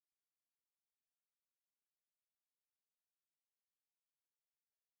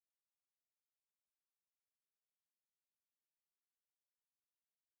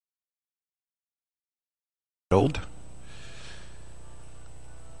10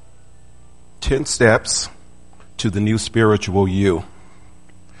 Steps to the New Spiritual You.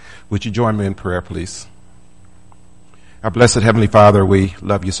 Would you join me in prayer, please? Our blessed Heavenly Father, we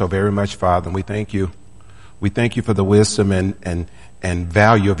love you so very much, Father, and we thank you. We thank you for the wisdom and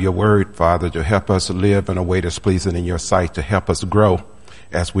value of your word, Father, to help us live in a way that's pleasing in your sight, to help us grow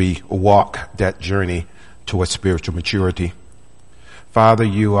as we walk that journey towards spiritual maturity. Father,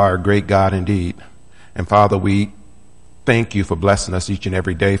 you are a great God indeed. And Father, we thank you for blessing us each and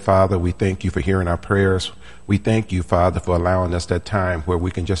every day, Father. We thank you for hearing our prayers. We thank you, Father, for allowing us that time where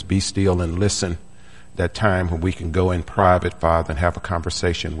we can just be still and listen, that time when we can go in private, Father, and have a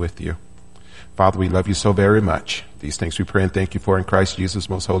conversation with you. Father, we love you so very much. These things we pray and thank you for in Christ Jesus'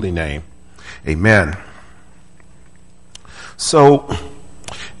 most holy name. Amen. So,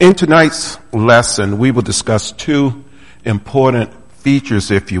 in tonight's lesson, we will discuss two important features,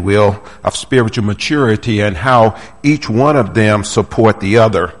 if you will, of spiritual maturity and how each one of them support the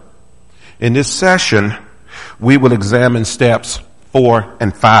other. In this session, we will examine steps 4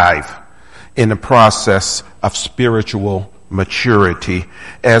 and 5 in the process of spiritual maturity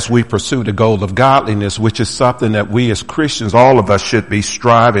as we pursue the goal of godliness, which is something that we as Christians, all of us, should be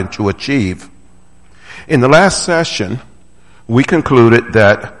striving to achieve. In the last session, we concluded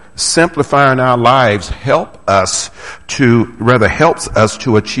that simplifying our lives helps us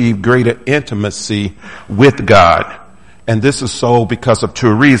to achieve greater intimacy with God. And this is so because of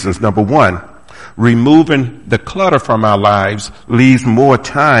two reasons. Number one, removing the clutter from our lives leaves more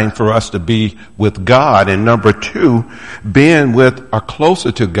time for us to be with God. And number two, being with or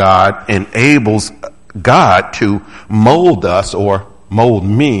closer to God enables God to mold us or mold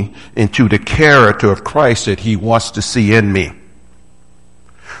me into the character of Christ that he wants to see in me.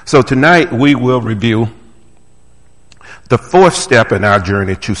 So tonight we will review the fourth step in our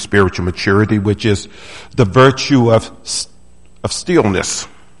journey to spiritual maturity, which is the virtue of stillness,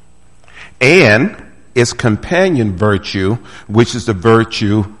 and its companion virtue, which is the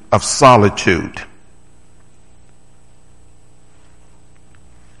virtue of solitude.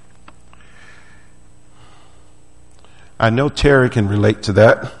 I know Terry can relate to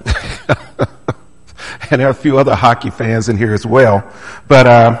that. And there are a few other hockey fans in here as well. But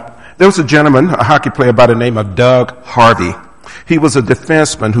there was a gentleman, a hockey player by the name of Doug Harvey. He was a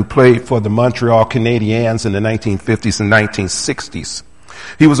defenseman who played for the Montreal Canadiens in the 1950s and 1960s.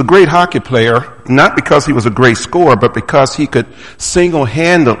 He was a great hockey player, not because he was a great scorer, but because he could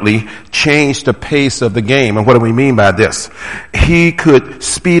single-handedly change the pace of the game. And what do we mean by this? He could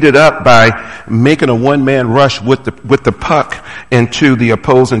speed it up by making a one-man rush with the puck into the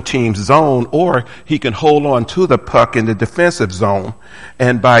opposing team's zone, or he can hold on to the puck in the defensive zone.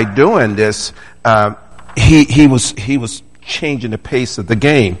 And by doing this, he was changing the pace of the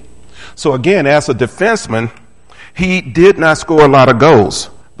game. So again, as a defenseman, he did not score a lot of goals,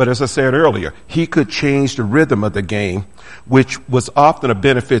 but as I said earlier, he could change the rhythm of the game, which was often a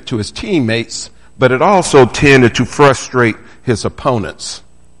benefit to his teammates, but it also tended to frustrate his opponents.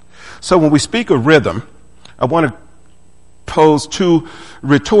 So when we speak of rhythm, I want to pose two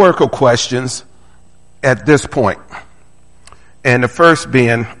rhetorical questions at this point. And the first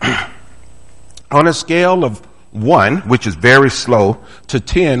being, on a scale of 1, which is very slow, to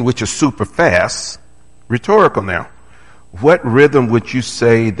 10, which is super fast, rhetorical now, what rhythm would you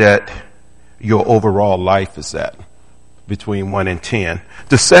say that your overall life is at between 1 and 10?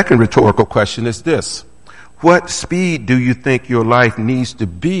 The second rhetorical question is this: what speed do you think your life needs to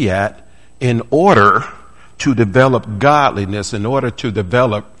be at in order to develop godliness, in order to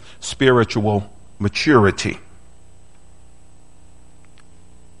develop spiritual maturity?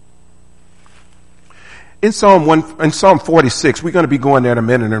 In Psalm 46, we're going to be going there in a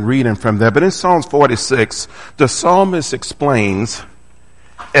minute and reading from there, but in Psalm 46, the psalmist explains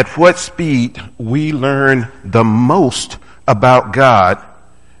at what speed we learn the most about God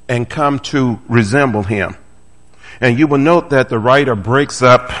and come to resemble him. And you will note that the writer breaks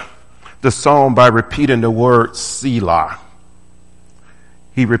up the psalm by repeating the word Selah.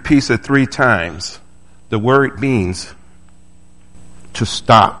 He repeats it 3 times. The word means to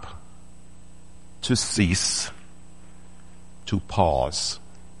stop, to cease, to pause.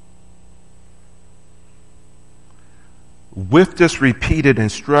 With this repeated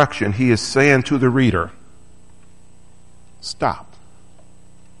instruction, he is saying to the reader, stop,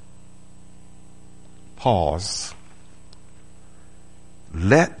 pause,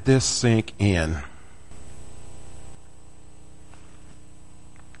 let this sink in.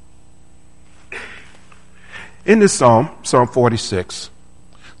 In this psalm, Psalm 46,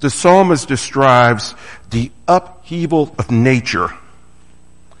 the psalmist describes the upheaval of nature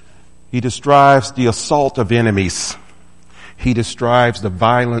He describes the assault of enemies. He describes the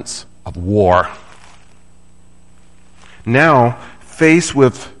violence of war. Now, faced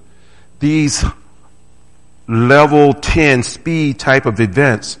with these level 10 speed type of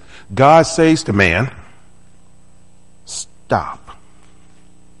events, God says to man, stop.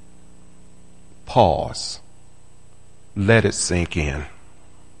 Pause. Let it sink in.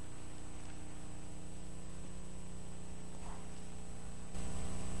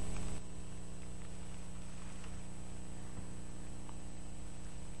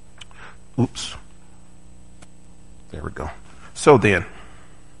 Oops. There we go. So then,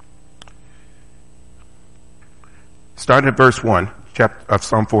 starting at verse 1, chapter of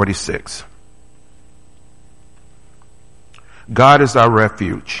Psalm 46. God is our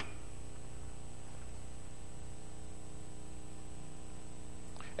refuge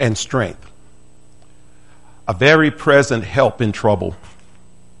and strength, a very present help in trouble.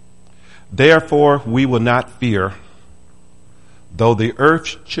 Therefore, we will not fear, though the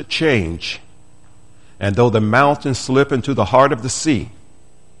earth should change, and though the mountains slip into the heart of the sea,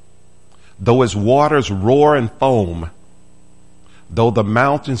 though its waters roar and foam, though the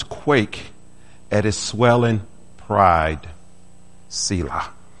mountains quake at its swelling pride.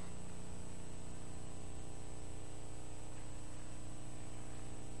 Selah.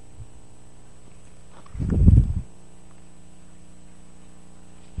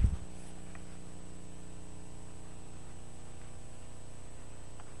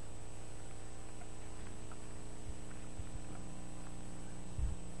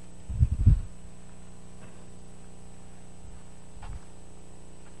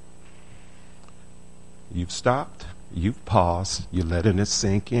 You've stopped, you've paused, you're letting it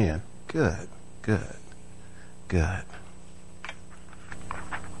sink in. Good, good, good.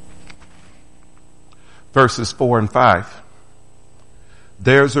 Verses 4 and 5.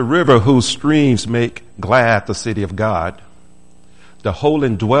 There's a river whose streams make glad the city of God, the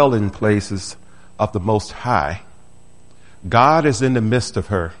holy dwelling places of the Most High. God is in the midst of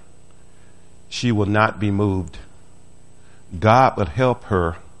her. She will not be moved. God will help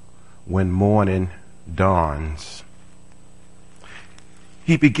her when morning dawns.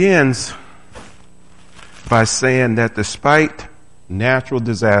 He begins by saying that despite natural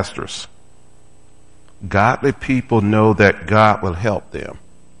disasters, godly people know that God will help them.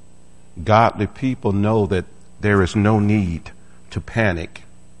 Godly people know that there is no need to panic.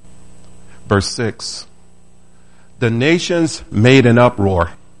 Verse 6. The nations made an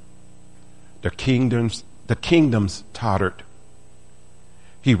uproar. The kingdoms tottered.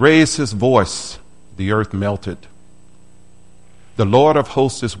 He raised his voice. The earth melted. The Lord of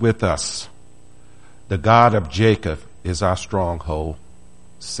hosts is with us. The God of Jacob is our stronghold.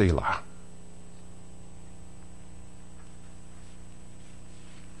 Selah.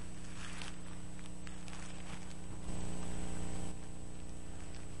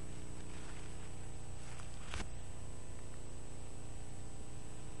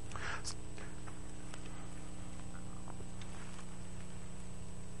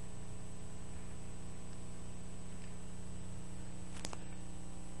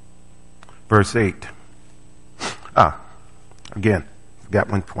 Verse 8. Again, got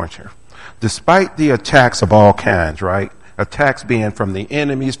one point here. Despite the attacks of all kinds, right? Attacks being from the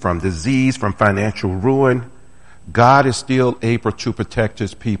enemies, from disease, from financial ruin, God is still able to protect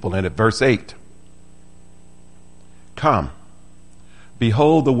his people. And at verse 8, come,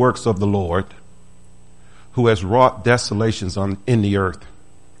 behold the works of the Lord, who has wrought desolations in the earth.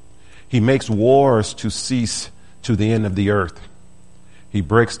 He makes wars to cease to the end of the earth. He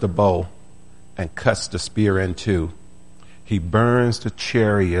breaks the bow and cuts the spear in two. He burns the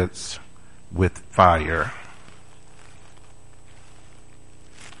chariots with fire.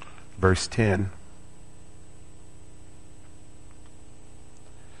 Verse 10.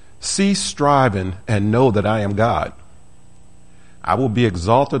 Cease striving and know that I am God. I will be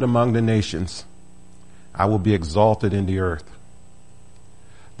exalted among the nations. I will be exalted in the earth.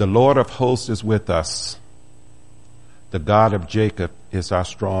 The Lord of hosts is with us. The God of Jacob is our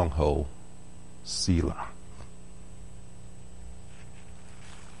stronghold. Selah.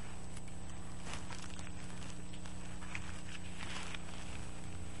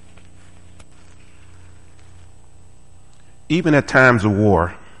 Even at times of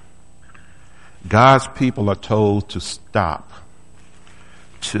war, God's people are told to stop,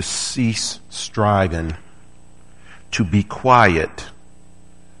 to cease striving, to be quiet,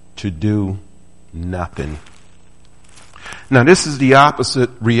 to do nothing. Now, this is the opposite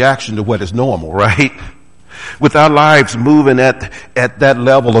reaction to what is normal, right? With our lives moving at that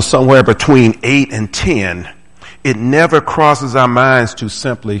level of somewhere between 8 and 10, it never crosses our minds to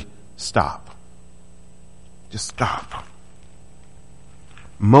simply stop. Just stop.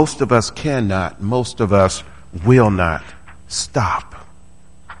 Most of us cannot, most of us will not stop.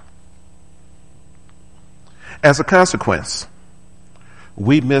 As a consequence,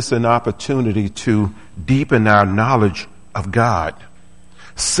 we miss an opportunity to deepen our knowledge of God.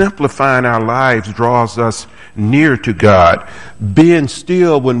 Simplifying our lives draws us near to God. Being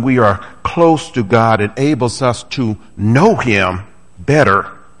still when we are close to God enables us to know Him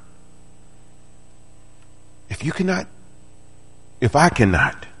better. If I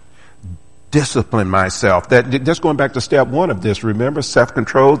cannot discipline myself, that's going back to step one of this, remember,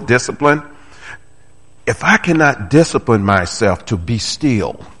 self-control, discipline. If I cannot discipline myself to be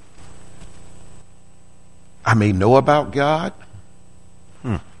still, I may know about God,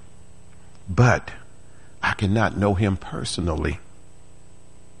 but I cannot know Him personally.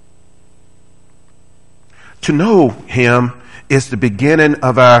 To know Him is the beginning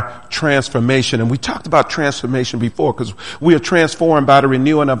of our transformation. And we talked about transformation before because we are transformed by the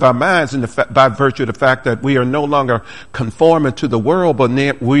renewing of our minds and by virtue of the fact that we are no longer conforming to the world, but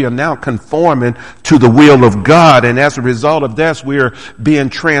we are now conforming to the will of God. And as a result of this, we are being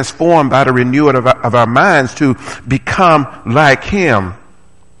transformed by the renewing of our minds to become like Him.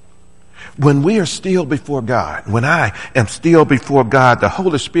 When we are still before God, when I am still before God, the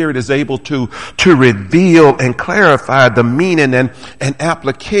Holy Spirit is able to reveal and clarify the meaning and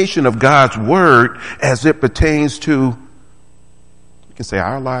application of God's word as it pertains to, we can say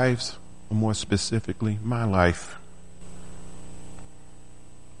our lives, or more specifically, my life.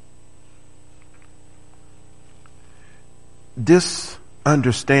 This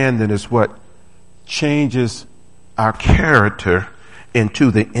understanding is what changes our character into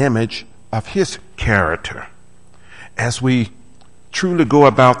the image of His character. As we truly go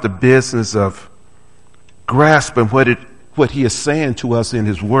about the business of grasping what He is saying to us in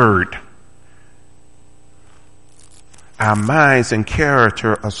His word, our minds and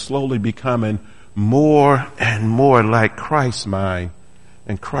character are slowly becoming more and more like Christ's mind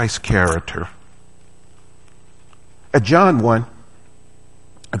and Christ's character. At John 1,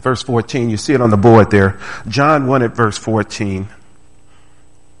 at verse 14, you see it on the board there. John 1 at verse 14.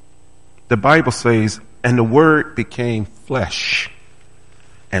 The Bible says, and the Word became flesh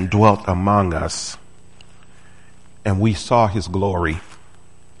and dwelt among us, and we saw His glory.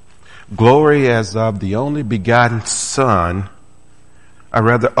 Glory as of the only begotten Son, or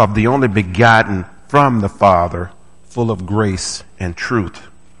rather of the only begotten from the Father, full of grace and truth.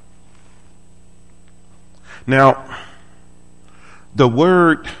 Now, the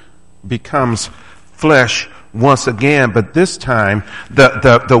Word becomes flesh once again, but this time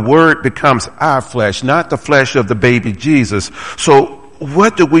the Word becomes our flesh, not the flesh of the baby Jesus. So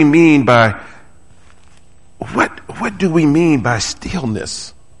what do we mean by what do we mean by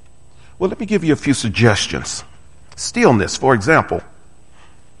stillness? Well, let me give you a few suggestions. Stillness, for example,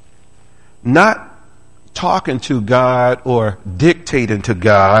 not talking to God or dictating to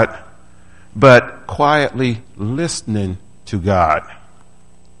God, but quietly listening to God.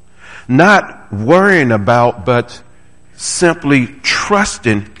 Not worrying about, but simply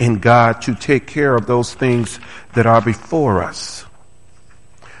trusting in God to take care of those things that are before us.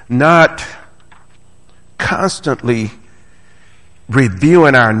 Not constantly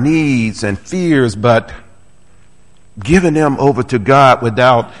reviewing our needs and fears, but giving them over to God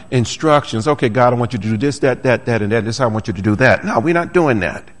without instructions. Okay, God, I want you to do this, that, and that. This is how I want you to do that. No, we're not doing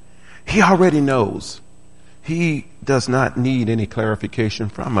that. He already knows. He does not need any clarification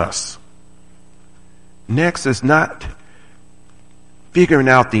from us. Next is not figuring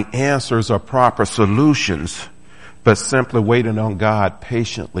out the answers or proper solutions, but simply waiting on God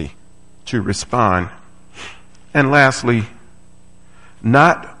patiently to respond. And lastly,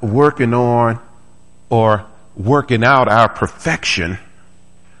 not working on or working out our perfection,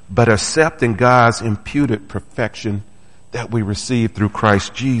 but accepting God's imputed perfection that we receive through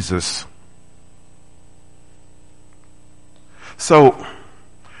Christ Jesus. So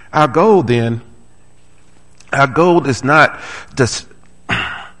our goal is not the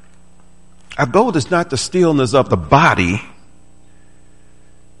stillness of the body,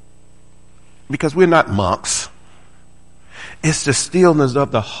 because we're not monks. It's the stillness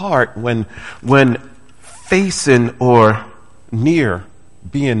of the heart when facing or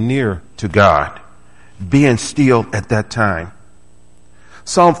being near to God, being still at that time.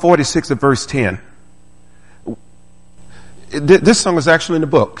 Psalm 46 and verse 10. This song is actually in the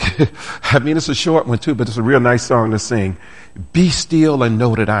book. I mean, it's a short one too, but it's a real nice song to sing. Be still and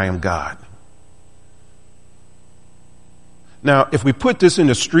know that I am God. Now, if we put this in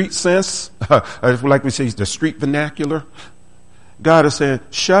the street sense, like we say, the street vernacular, God is saying,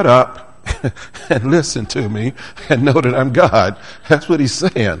 shut up and listen to me and know that I'm God. That's what he's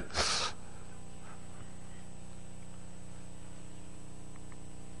saying.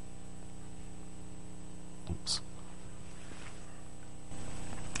 Oops.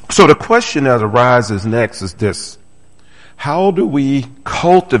 So the question that arises next is this: how do we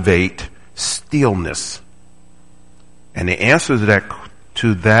cultivate stillness? And the answer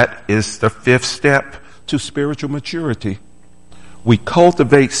to that is the fifth step to spiritual maturity. We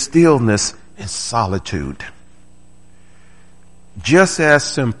cultivate stillness in solitude. Just as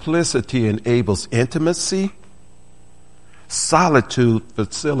simplicity enables intimacy, solitude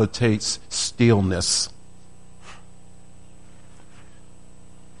facilitates stillness.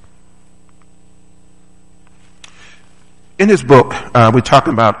 In his book, we're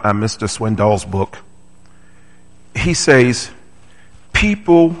talking about Mr. Swindoll's book. He says,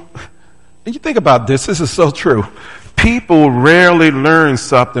 people, and you think about this is so true. People rarely learn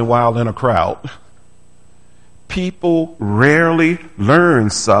something while in a crowd. People rarely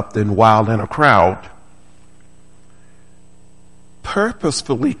learn something while in a crowd.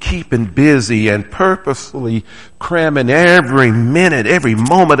 Purposefully keeping busy and purposefully cramming every minute, every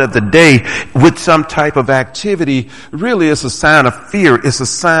moment of the day with some type of activity really is a sign of fear. It's a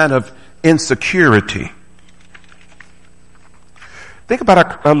sign of insecurity. Think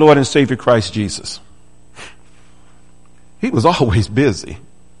about our Lord and Savior Christ Jesus. He was always busy.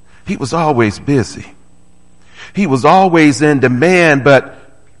 He was always busy. He was always in demand, but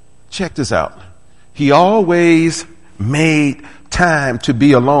check this out. He always made time to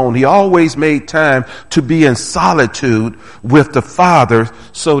be alone. He always made time to be in solitude with the Father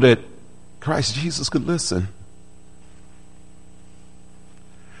so that Christ Jesus could listen.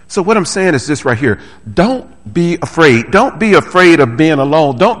 So what I'm saying is this right here. Don't be afraid. Don't be afraid of being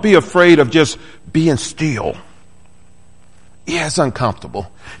alone. Don't be afraid of just being still. Yeah, it's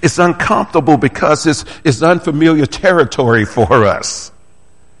uncomfortable. It's uncomfortable because it's unfamiliar territory for us.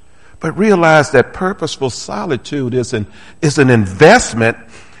 But realize that purposeful solitude is an investment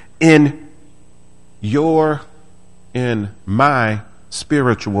in my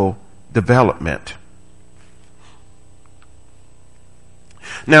spiritual development.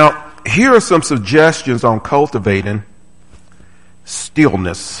 Now, here are some suggestions on cultivating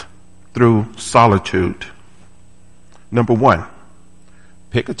stillness through solitude. Number one,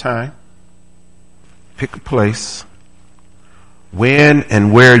 pick a time, pick a place, when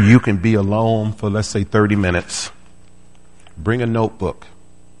and where you can be alone for, let's say, 30 minutes. Bring a notebook,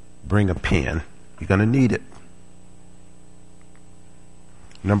 bring a pen. You're going to need it.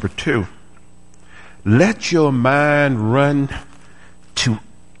 Number two, let your mind run to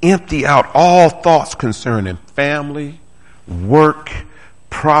empty out all thoughts concerning family, work,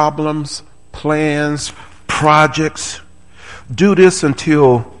 problems, plans, projects. Do this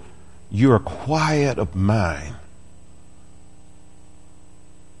until you're quiet of mind.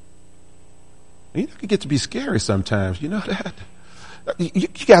 You know, it can get to be scary sometimes. You know that? You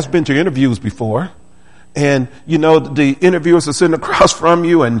guys have been to interviews before. And, you know, the interviewers are sitting across from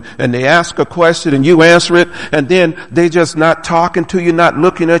you and they ask a question and you answer it. And then they just not talking to you, not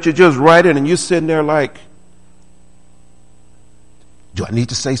looking at you, just writing. And you're sitting there like, do I need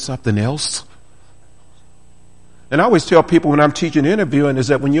to say something else? And I always tell people when I'm teaching interviewing is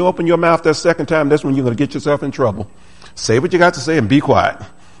that when you open your mouth that second time, that's when you're going to get yourself in trouble. Say what you got to say and be quiet.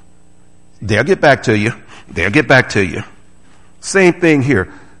 They'll get back to you. They'll get back to you. Same thing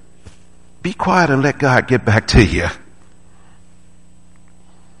here. Be quiet and let God get back to you.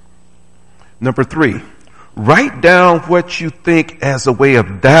 Number three, write down what you think as a way of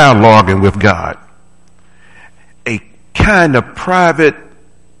dialoguing with God. A kind of private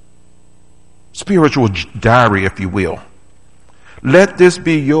spiritual diary, if you will. Let this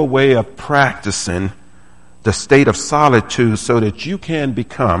be your way of practicing the state of solitude so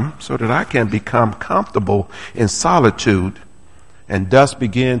that I can become comfortable in solitude and thus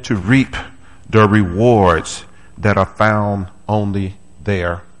begin to reap the rewards that are found only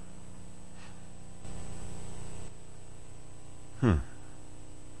there. You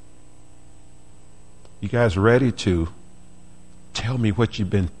guys ready to tell me what you've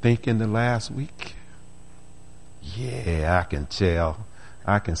been thinking the last week? Yeah, I can tell.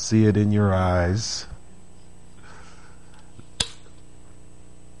 I can see it in your eyes.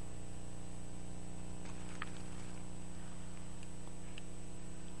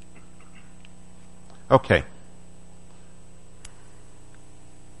 Okay.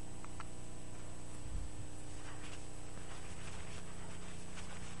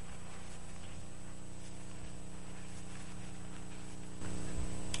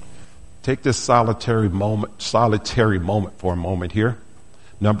 Take this solitary moment for a moment here.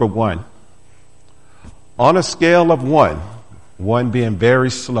 Number 1. On a scale of 1 being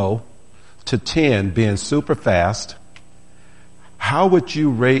very slow, to 10 being super fast, how would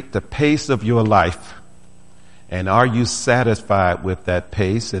you rate the pace of your life? And are you satisfied with that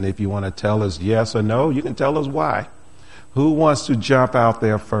pace? And if you want to tell us yes or no, you can tell us why. Who wants to jump out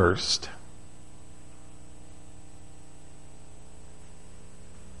there first?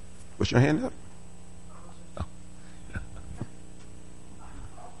 Put your hand up. Oh.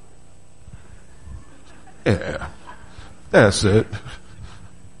 Yeah, that's it.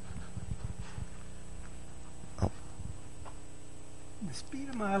 The speed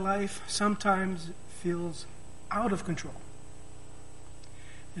of my life sometimes feels out of control.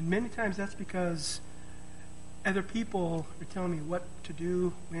 And many times that's because other people are telling me what to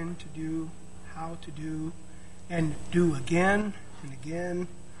do, when to do, how to do, and do again and again,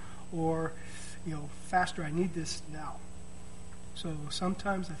 or, faster, I need this now. So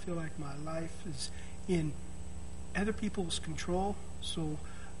sometimes I feel like my life is in other people's control, so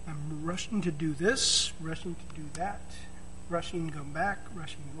I'm rushing to do this, rushing to do that, rushing to come back,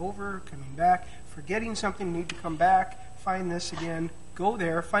 rushing over, coming back, forgetting something, need to come back, find this again, go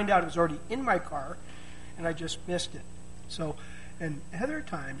there, find out it was already in my car, and I just missed it. So, and other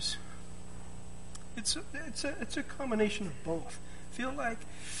times, it's a combination of both. I feel like,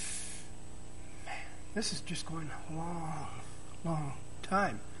 man, this is just going a long, long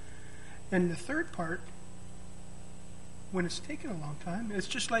time. And the third part, when it's taken a long time, it's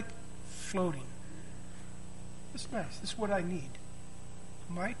just like floating. It's nice. This is what I need.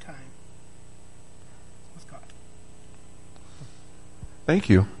 My time with God. Thank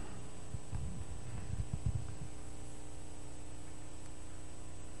you.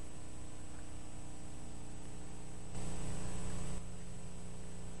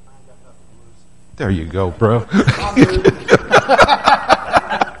 There you go, bro.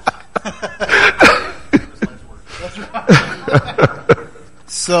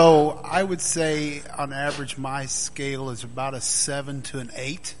 So I would say on average my scale is about a 7 to an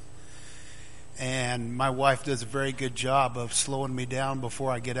 8. And my wife does a very good job of slowing me down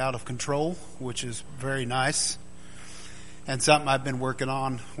before I get out of control, which is very nice. And something I've been working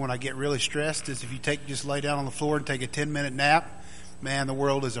on when I get really stressed is if you just lay down on the floor and take a 10-minute nap, man, the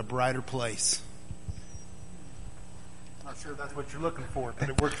world is a brighter place. Not sure that's what you're looking for, but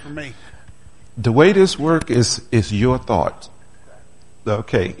it works for me. The way this works is your thought.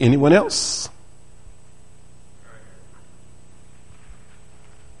 Okay. Anyone else?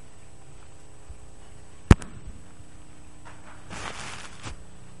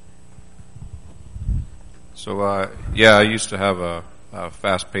 So, I used to have a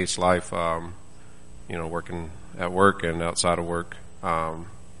fast-paced life, working at work and outside of work.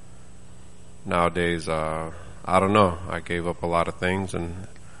 Nowadays, I don't know. I gave up a lot of things and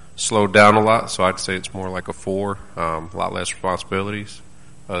slowed down a lot, so I'd say it's more like a 4, a lot less responsibilities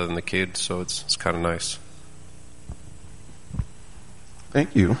other than the kids, so it's kind of nice.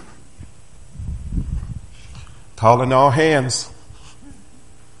 Thank you. Calling all hands.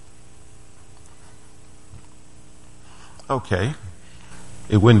 Okay.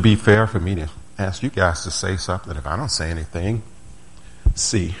 It wouldn't be fair for me to ask you guys to say something if I don't say anything.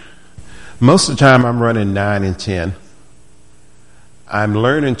 See, most of the time I'm running 9 and 10. I'm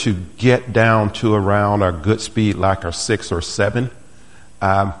learning to get down to around a good speed like a 6 or 7.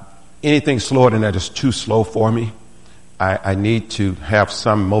 Anything slower than that is too slow for me. I need to have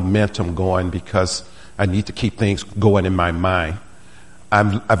some momentum going because I need to keep things going in my mind.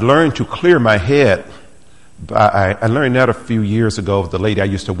 I've learned to clear my head. I learned that a few years ago. The lady I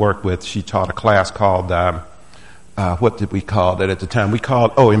used to work with, she taught a class called, what did we call it at the time? We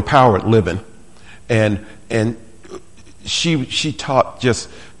called, Empowered Living. And she taught just,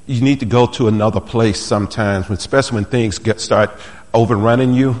 you need to go to another place sometimes, especially when things start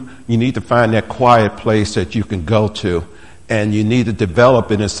overrunning you. You need to find that quiet place that you can go to. And you need to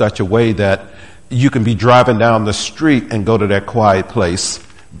develop it in such a way that you can be driving down the street and go to that quiet place.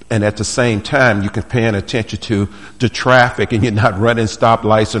 And at the same time, you can pay attention to the traffic and you're not running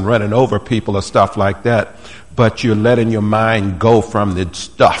stoplights and running over people or stuff like that. But you're letting your mind go from the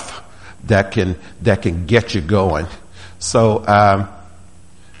stuff that can get you going. So,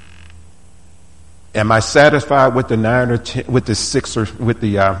 am I satisfied with the 9 or 10, with the 6 or with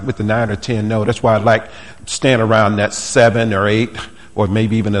the 9 or 10? No, that's why I like staying around that 7 or 8 or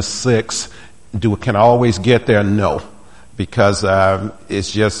maybe even a 6. Can I always get there? No, because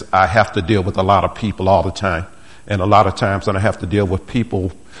it's just I have to deal with a lot of people all the time, and a lot of times when I have to deal with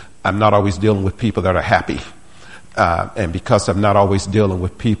people, I'm not always dealing with people that are happy. And because I'm not always dealing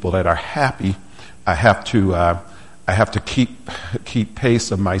with people that are happy, I have to keep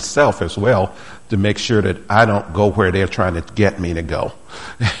pace of myself as well to make sure that I don't go where they're trying to get me to go.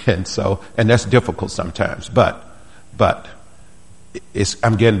 And that's difficult sometimes, but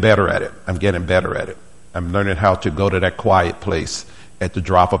I'm getting better at it. I'm learning how to go to that quiet place at the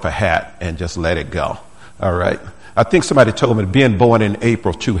drop of a hat and just let it go. All right. I think somebody told me being born in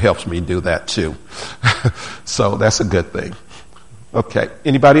April too helps me do that too. So that's a good thing. Okay.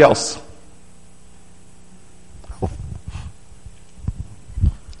 Anybody else?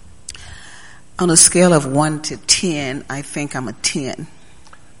 On a scale of 1 to 10, I think I'm a 10.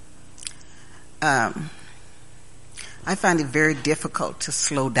 I find it very difficult to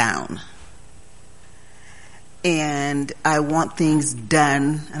slow down. And I want things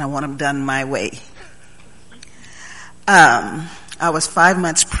done, and I want them done my way. I was 5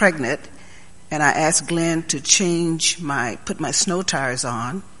 months pregnant, and I asked Glenn to put my snow tires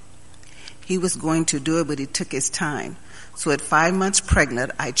on. He was going to do it, but he took his time. So at 5 months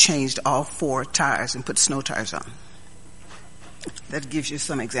pregnant, I changed all 4 tires and put snow tires on. That gives you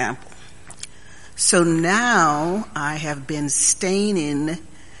some example. So now I have been staining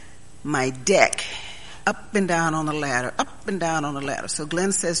my deck up and down on the ladder, up and down on the ladder. So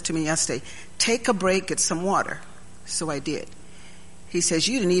Glenn says to me yesterday, take a break, get some water. So I did. He says,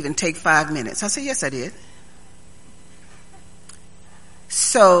 you didn't even take 5 minutes. I said, yes, I did.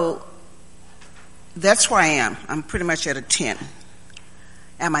 So that's where I am. I'm pretty much at a 10.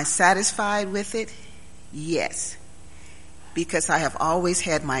 Am I satisfied with it? Yes. Because I have always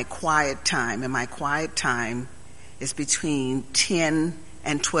had my quiet time, and my quiet time is between 10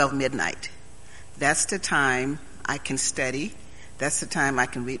 and 12 midnight. That's the time I can study. That's the time I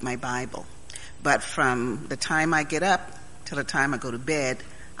can read my Bible. But from the time I get up till the time I go to bed,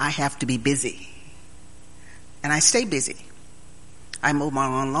 I have to be busy. And I stay busy. I mow my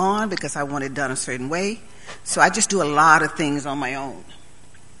own lawn because I want it done a certain way. So I just do a lot of things on my own.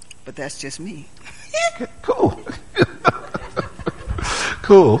 But that's just me. Cool.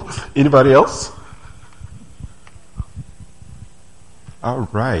 Cool. Anybody else? All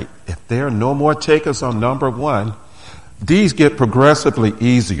right. If there are no more takers on number 1, these get progressively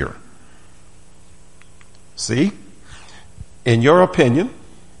easier. See? In your opinion,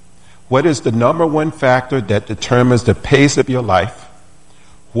 what is the number 1 factor that determines the pace of your life?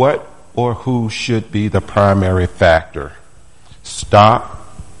 What or who should be the primary factor? Stop,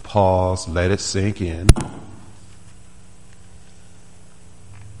 pause, let it sink in.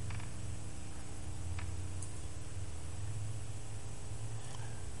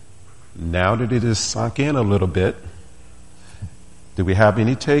 Now that it has sunk in a little bit, do we have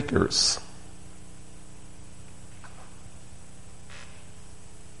any takers?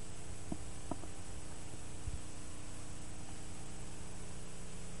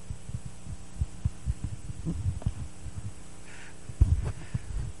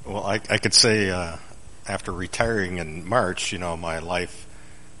 Well, I could say after retiring in March, my life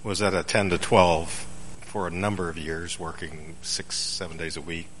was at a 10 to 12 for a number of years, working 6-7 days a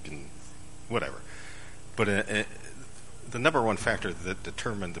week and whatever. But the number 1 factor that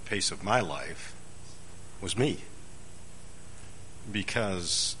determined the pace of my life was me.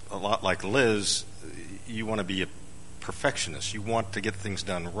 Because a lot like Liz, you want to be a perfectionist. You want to get things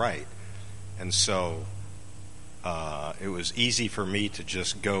done right. And so it was easy for me to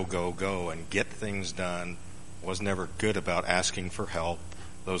just go and get things done. Was never good about asking for help,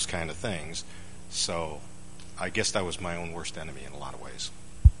 those kind of things. So I guess that was my own worst enemy in a lot of ways.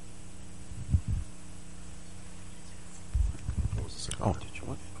 Oh, did you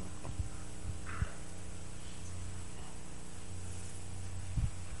want?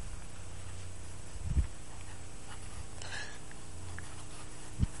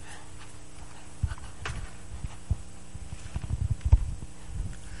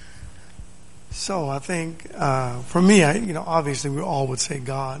 So I think for me, obviously we all would say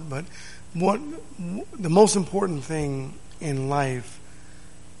God, but the most important thing in life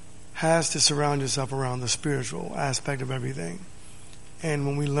has to surround yourself around the spiritual aspect of everything. And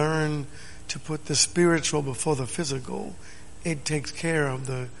when we learn to put the spiritual before the physical, it takes care of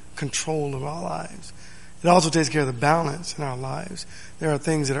the control of our lives. It also takes care of the balance in our lives. There are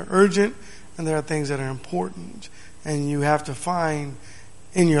things that are urgent and there are things that are important. And you have to find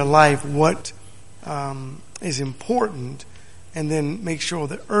in your life what is important, and then make sure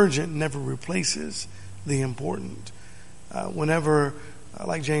the urgent never replaces the important. Whenever,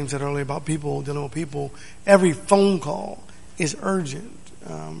 like James said earlier about people, dealing with people, every phone call is urgent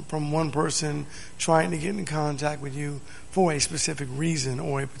from one person trying to get in contact with you for a specific reason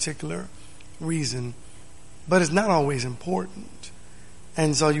or a particular reason. but it's not always important.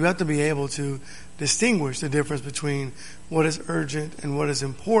 And so you have to be able to distinguish the difference between what is urgent and what is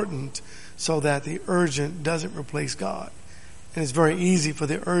important so that the urgent doesn't replace God. And it's very easy for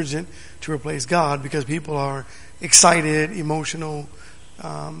the urgent to replace God because people are excited, emotional,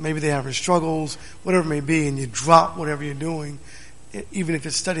 maybe they're having struggles, whatever it may be, and you drop whatever you're doing, even if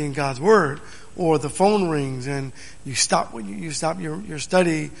it's studying God's Word, or the phone rings and you stop your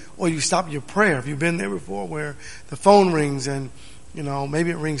study, or you stop your prayer. If you've been there before where the phone rings and,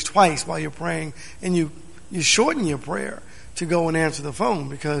 maybe it rings twice while you're praying, and you shorten your prayer to go and answer the phone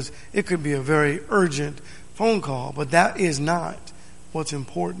because it could be a very urgent phone call, but that is not what's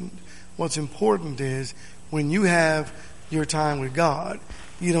important. What's important is when you have your time with God,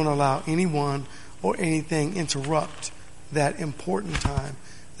 you don't allow anyone or anything interrupt that important time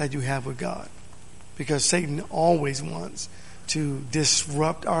that you have with God. Because Satan always wants to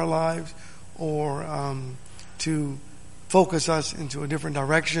disrupt our lives or to focus us into a different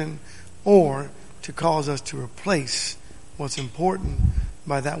direction or to cause us to replace what's important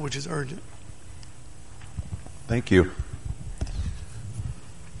by that which is urgent. Thank you.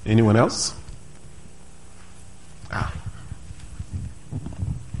 Anyone else?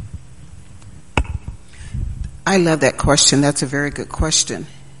 I love that question. That's a very good question.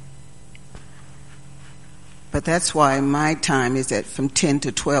 But that's why my time is at from 10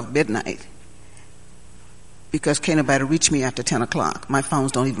 to 12 midnight. Because can't nobody reach me after 10 o'clock. My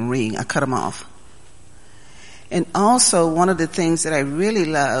phones don't even ring. I cut them off. And also, one of the things that I really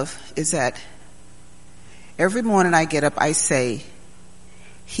love is that every morning I get up, I say,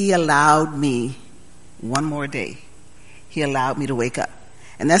 He allowed me one more day. He allowed me to wake up.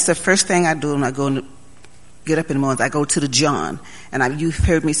 And that's the first thing I do when I get up in the morning. I go to the John. And you've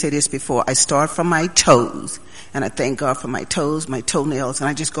heard me say this before. I start from my toes. And I thank God for my toes, my toenails, and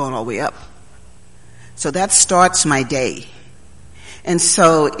I just go all the way up. So that starts my day. And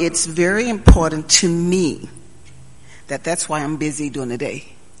so it's very important to me that's why I'm busy during the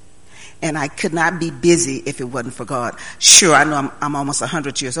day. And I could not be busy if it wasn't for God. Sure, I know I'm almost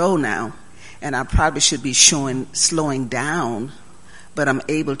 100 years old now, and I probably should be slowing down, but I'm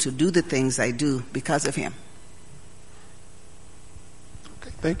able to do the things I do because of Him.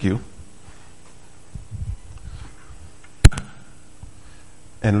 Okay, thank you.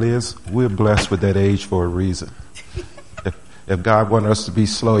 And Liz, we're blessed with that age for a reason. If God wanted us to be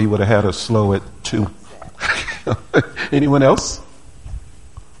slow, He would have had us slow at 2. Anyone else?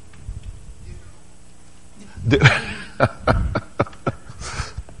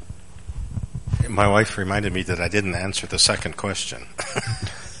 My wife reminded me that I didn't answer the second question.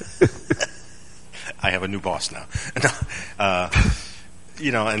 I have a new boss now.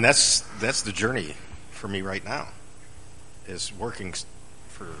 And that's the journey for me right now, is working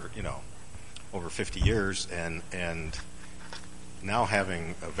for, over 50 years and now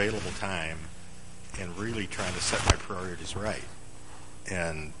having available time and really trying to set my priorities right.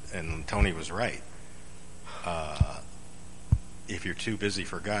 And Tony was right. If you're too busy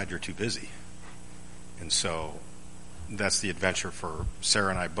for God, you're too busy. And so that's the adventure for Sarah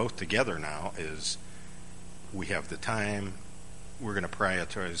and I both together now, is we have the time. We're going to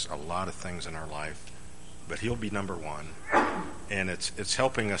prioritize a lot of things in our life, but He'll be number one. And it's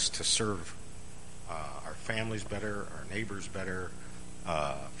helping us to serve our families better, our neighbors better,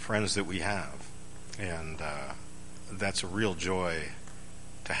 friends that we have. And that's a real joy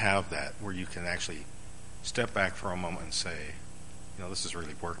to have that, where you can actually step back for a moment and say, this is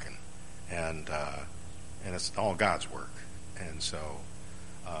really working. And it's all God's work. And so,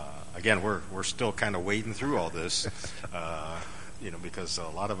 again, we're still kind of wading through all this, because a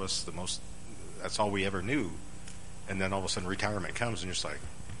lot of us, that's all we ever knew. And then all of a sudden retirement comes and you're just like,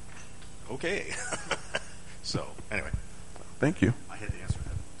 okay. So, anyway. Thank you. I had to answer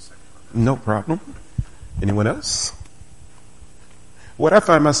that second part. No problem. Anyone else? What I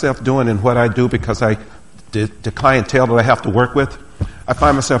find myself doing and what I do, because the clientele that I have to work with, I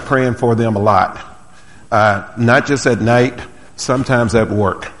find myself praying for them a lot. Not just at night, sometimes at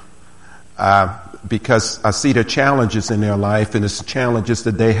work. Because I see the challenges in their life, and it's challenges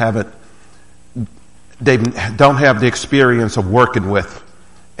that they don't have the experience of working with.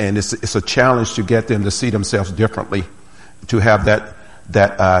 And it's a challenge to get them to see themselves differently, to have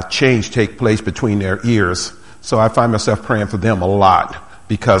that change take place between their ears. So I find myself praying for them a lot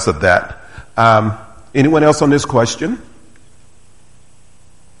because of that. Anyone else on this question?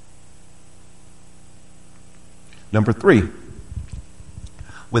 Number 3.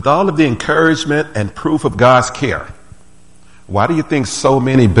 With all of the encouragement and proof of God's care, why do you think so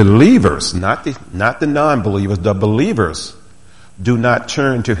many believers, not the non-believers, the believers, do not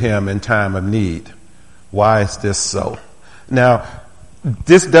turn to Him in time of need? Why is this so? Now,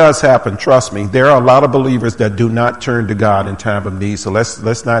 this does happen, trust me. There are a lot of believers that do not turn to God in time of need. So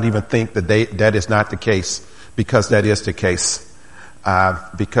let's not even think that that is not the case, because that is the case.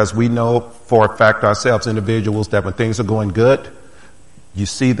 Because we know for a fact ourselves, individuals, that when things are going good, you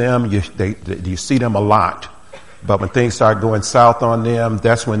see them, you see them a lot. But when things start going south on them,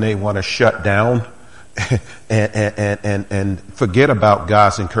 that's when they want to shut down and forget about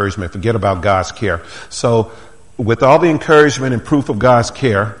God's encouragement, forget about God's care. So with all the encouragement and proof of God's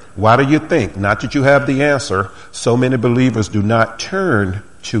care, why do you think, not that you have the answer, so many believers do not turn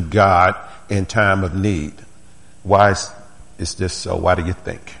to God in time of need? Why is this so? Why do you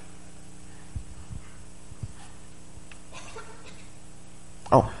think?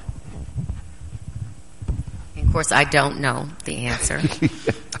 Oh. Of course, I don't know the answer.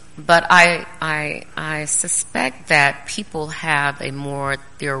 But I suspect that people have a more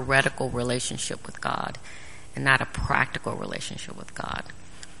theoretical relationship with God and not a practical relationship with God.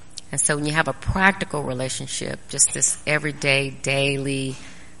 And so when you have a practical relationship, just this everyday, daily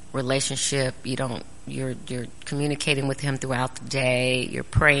relationship, you're communicating with Him throughout the day, you're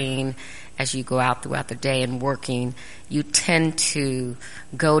praying as you go out throughout the day and working, you tend to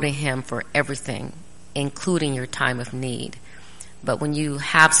go to Him for everything, including your time of need. But when you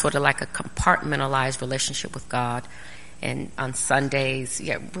have sort of like a compartmentalized relationship with God, and on Sundays,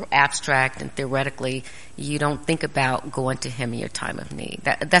 abstract and theoretically, you don't think about going to Him in your time of need.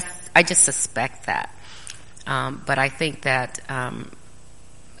 I just suspect that. But I think that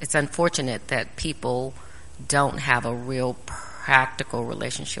it's unfortunate that people don't have a real practical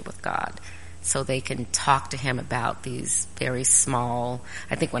relationship with God, so they can talk to Him about these very small.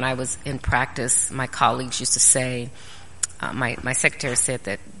 I think when I was in practice, my colleagues used to say, my secretary said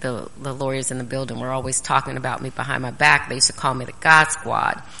that the lawyers in the building were always talking about me behind my back. They used to call me the God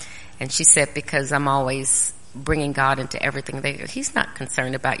Squad. And she said, because I'm always bringing God into everything. He's not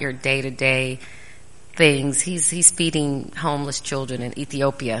concerned about your day-to-day things. He's feeding homeless children in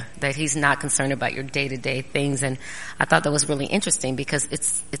Ethiopia. That He's not concerned about your day-to-day things. And I thought that was really interesting, because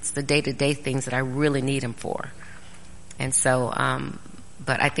it's the day-to-day things that I really need Him for. And so,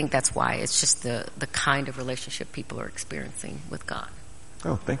 but I think that's why it's just the kind of relationship people are experiencing with God.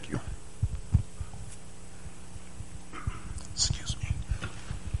 Oh, thank you. Excuse me.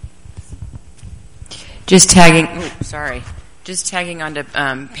 Just tagging on to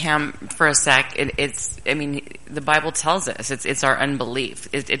Pam for a sec. The Bible tells us it's our unbelief.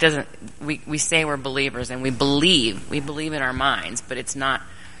 It doesn't. We say we're believers and we believe in our minds, but it's not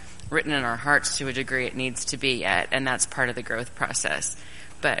written in our hearts to a degree it needs to be yet, and that's part of the growth process.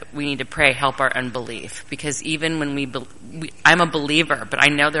 But we need to pray, help our unbelief, because even when I'm a believer, but I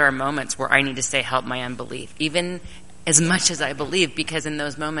know there are moments where I need to say, help my unbelief, even as much as I believe, because in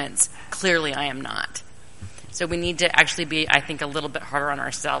those moments, clearly I am not. So we need to actually be, I think, a little bit harder on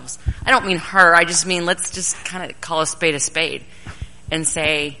ourselves. I don't mean harder, I just mean let's just kind of call a spade and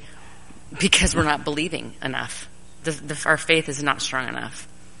say, because we're not believing enough. Our faith is not strong enough.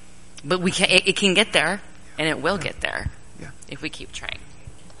 But it can get there, and it will get there if we keep trying.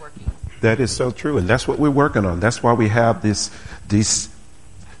 That is so true, and that's what we're working on. That's why we have these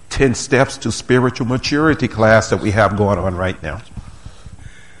 10 steps to spiritual maturity class that we have going on right now.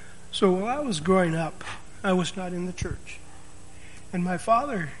 So while I was growing up, I was not in the church. And my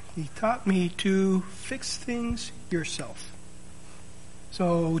father, he taught me to fix things yourself.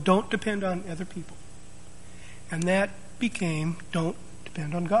 So don't depend on other people. And that became don't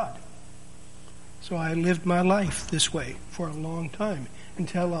depend on God. So I lived my life this way for a long time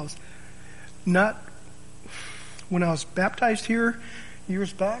until I was when I was baptized here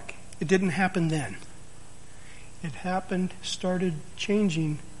years back, it didn't happen then. It started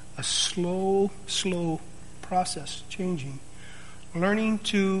changing, a slow process changing. Learning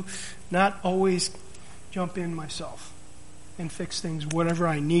to not always jump in myself and fix things, whatever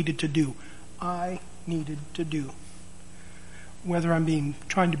I needed to do. Whether I'm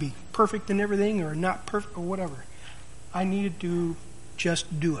trying to be perfect in everything or not perfect or whatever. I needed to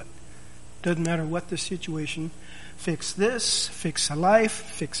just do it. Doesn't matter what the situation. Fix this, fix a life,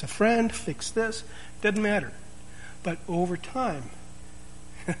 fix a friend, fix this. Doesn't matter. But over time,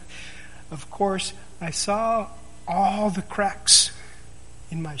 of course, I saw all the cracks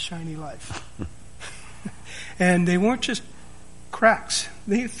in my shiny life. And they weren't just cracks.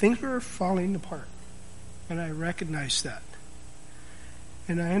 Things were falling apart. And I recognized that.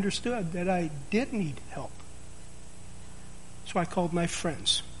 And I understood that I did need help. So I called my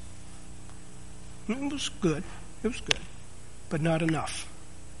friends. It was good, but not enough.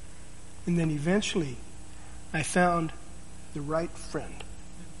 And then eventually, I found the right friend.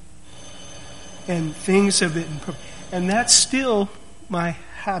 and things have been, and that's still my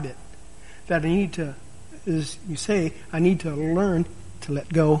habit that I need to, as you say, I need to learn to let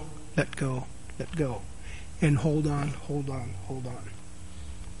go, let go, let go, and hold on, hold on, hold on.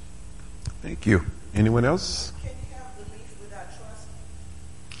 Thank you. Anyone else? Can you have belief without trust?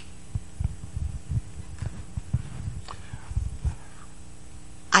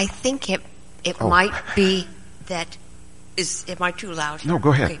 I think it might be that am I too loud? No,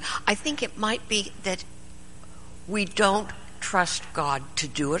 go ahead. Okay. I think it might be that we don't trust God to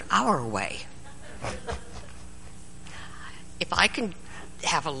do it our way. If I can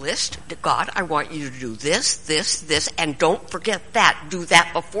have a list, God, I want you to do this, this, this, and don't forget that. Do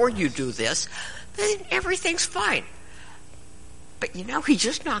that before you do this. Then everything's fine. But He's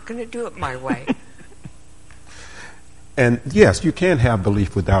just not going to do it my way. And yes, you can have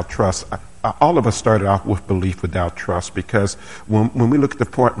belief without trust. All of us started off with belief without trust because when we look at the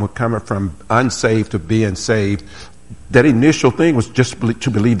point we're coming from unsaved to being saved, that initial thing was just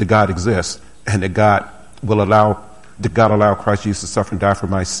to believe that God exists and that God allow Christ Jesus to suffer and die for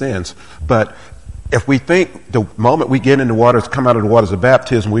my sins. But if we think the moment we get in the waters, come out of the waters of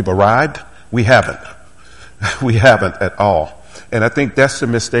baptism, we've arrived, we haven't. We haven't at all. And I think that's the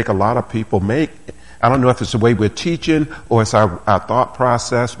mistake a lot of people make. I don't know if it's the way we're teaching or it's our thought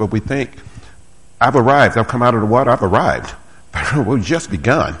process, but we think, I've arrived. I've come out of the water. I've arrived. But we've just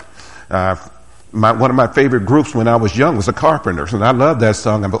begun. One of my favorite groups when I was young was the Carpenters, and I love that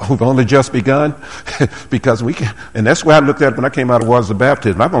song. We've only just begun because we can, and that's why I looked at it when I came out of the waters of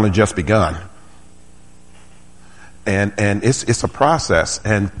baptism. I've only just begun. And it's a process,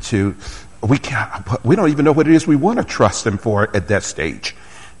 and we don't even know what it is we want to trust Him for at that stage,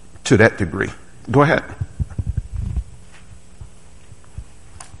 to that degree. Go ahead.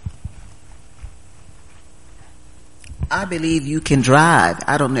 I believe you can drive.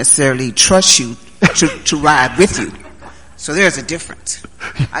 I don't necessarily trust you to ride with you. So there's a difference.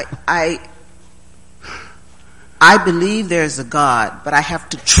 I believe there's a God, but I have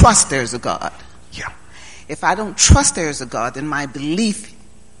to trust there's a God. Yeah. If I don't trust there's a God, then my belief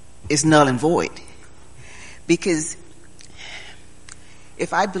is null and void. Because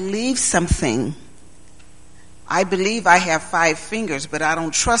if I believe something, I believe I have 5 fingers, but I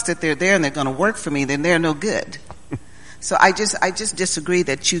don't trust that they're there and they're going to work for me, then they're no good. So I just disagree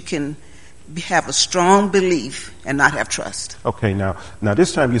that you can have a strong belief and not have trust. Okay, now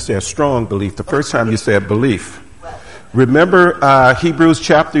this time you said strong belief. The first time you said belief. Remember Hebrews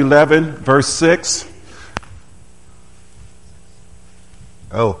chapter 11, verse 6?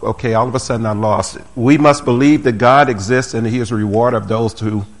 Oh, okay, all of a sudden I lost it. We must believe that God exists and He is a rewarder of those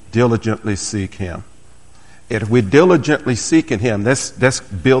who diligently seek Him. If we're diligently seeking Him, that's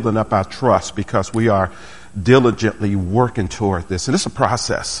building up our trust because we are diligently working toward this. And it's a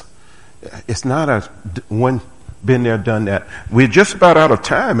process. It's not a one been there, done that. We're just about out of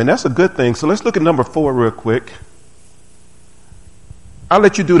time, and that's a good thing. So let's look at number 4 real quick. I'll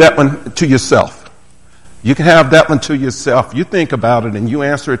let you do that one to yourself. You can have that one to yourself. You think about it and you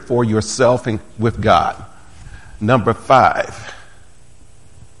answer it for yourself and with God. Number 5.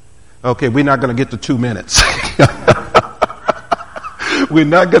 Okay, we're not going to get to 2 minutes. We're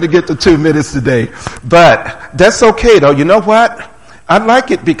not going to get to 2 minutes today. But that's okay, though. You know what? I like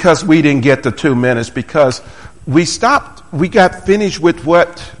it because we didn't get to 2 minutes because we stopped. We got finished with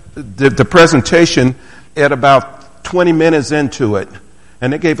what the presentation at about 20 minutes into it.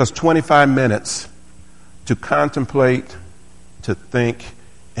 And it gave us 25 minutes to contemplate, to think,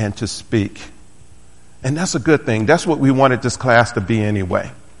 and to speak. And that's a good thing. That's what we wanted this class to be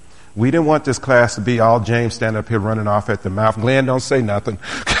anyway. We didn't want this class to be all James standing up here running off at the mouth. Glenn, don't say nothing.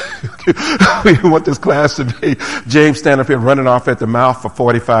 We didn't want this class to be James standing up here running off at the mouth for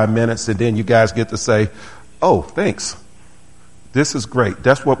 45 minutes, and then you guys get to say, oh, thanks. This is great.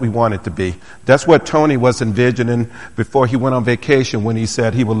 That's what we want it to be. That's what Tony was envisioning before he went on vacation when he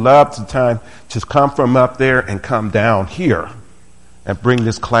said he would love the time to come from up there and come down here and bring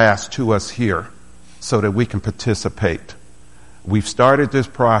this class to us here so that we can participate. We've started this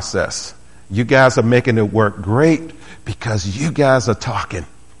process. You guys are making it work great because you guys are talking.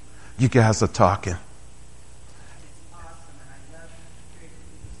 You guys are talking.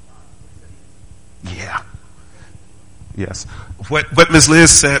 Yeah. Yes. What Ms.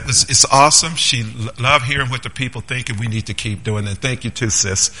 Liz said it's awesome. She loved hearing what the people think, and we need to keep doing it. Thank you too,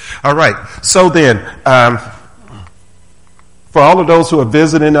 sis. All right. So then, for all of those who are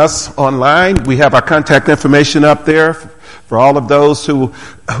visiting us online, we have our contact information up there For all of those who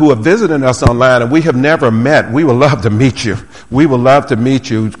are visiting us online and we have never met, we would love to meet you. We would love to meet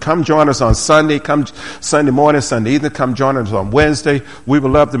you. Come join us on Sunday. Come Sunday morning, Sunday evening. Come join us on Wednesday. We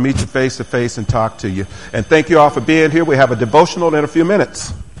would love to meet you face to face and talk to you. And thank you all for being here. We have a devotional in a few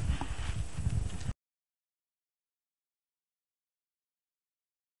minutes.